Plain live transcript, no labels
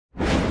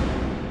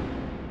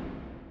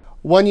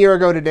1 year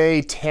ago today,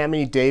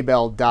 Tammy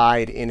Daybell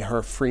died in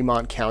her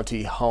Fremont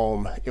County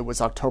home. It was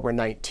October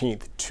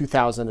 19th,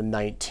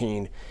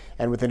 2019,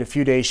 and within a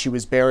few days she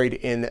was buried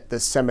in the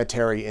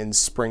cemetery in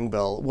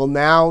Springville. Well,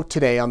 now,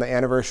 today, on the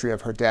anniversary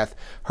of her death,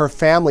 her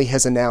family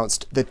has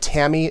announced the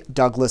Tammy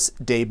Douglas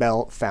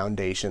Daybell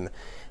Foundation.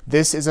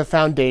 This is a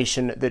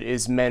foundation that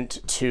is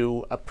meant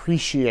to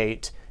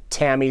appreciate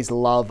Tammy's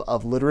love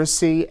of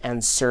literacy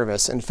and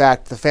service. In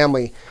fact, the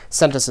family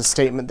sent us a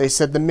statement. They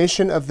said the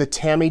mission of the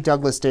Tammy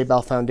Douglas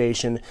Daybell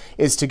Foundation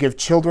is to give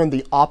children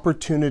the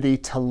opportunity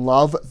to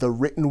love the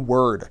written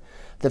word.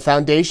 The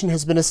foundation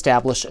has been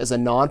established as a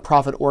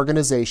nonprofit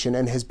organization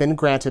and has been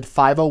granted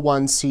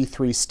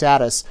 501c3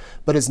 status,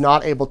 but is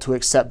not able to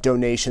accept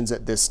donations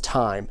at this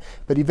time.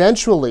 But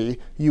eventually,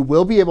 you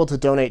will be able to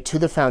donate to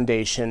the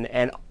foundation,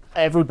 and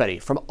everybody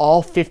from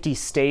all 50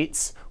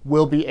 states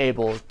will be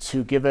able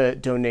to give a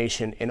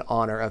donation in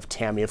honor of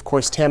Tammy. Of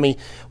course, Tammy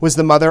was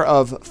the mother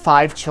of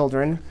 5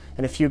 children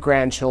and a few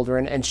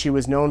grandchildren, and she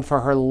was known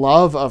for her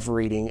love of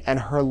reading and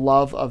her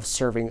love of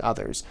serving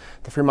others.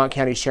 The Fremont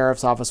County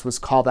Sheriff's Office was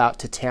called out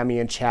to Tammy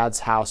and Chad's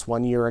house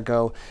 1 year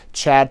ago.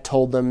 Chad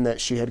told them that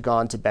she had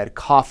gone to bed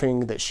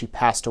coughing, that she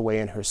passed away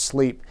in her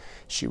sleep.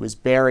 She was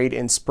buried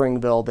in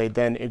Springville. They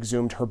then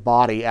exhumed her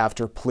body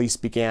after police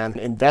began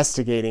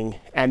investigating,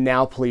 and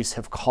now police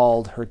have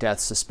called her death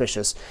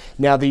suspicious.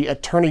 Now, the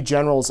Attorney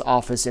General's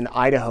office in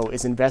Idaho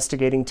is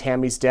investigating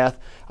Tammy's death.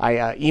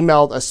 I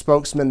emailed a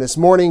spokesman this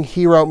morning.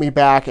 He wrote me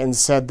back and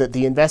said that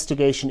the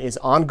investigation is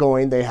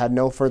ongoing. They had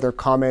no further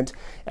comment,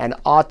 and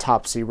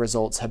autopsy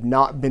results have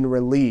not been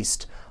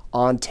released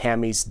on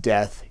Tammy's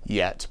death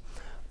yet.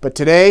 But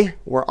today,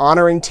 we're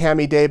honoring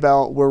Tammy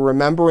Daybell, we're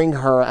remembering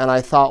her, and I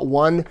thought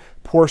one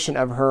portion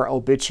of her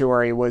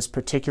obituary was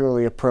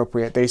particularly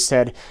appropriate. They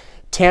said,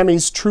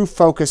 Tammy's true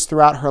focus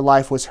throughout her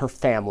life was her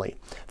family,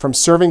 from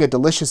serving a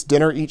delicious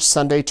dinner each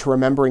Sunday to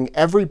remembering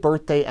every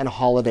birthday and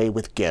holiday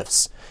with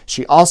gifts.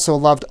 She also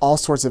loved all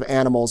sorts of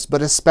animals,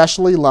 but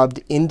especially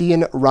loved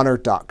Indian runner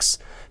ducks.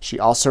 She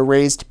also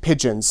raised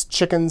pigeons,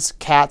 chickens,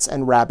 cats,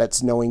 and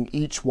rabbits, knowing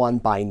each one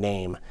by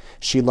name.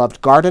 She loved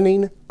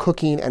gardening,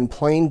 cooking, and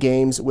playing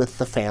games with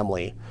the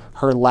family.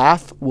 Her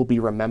laugh will be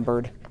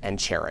remembered and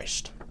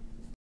cherished.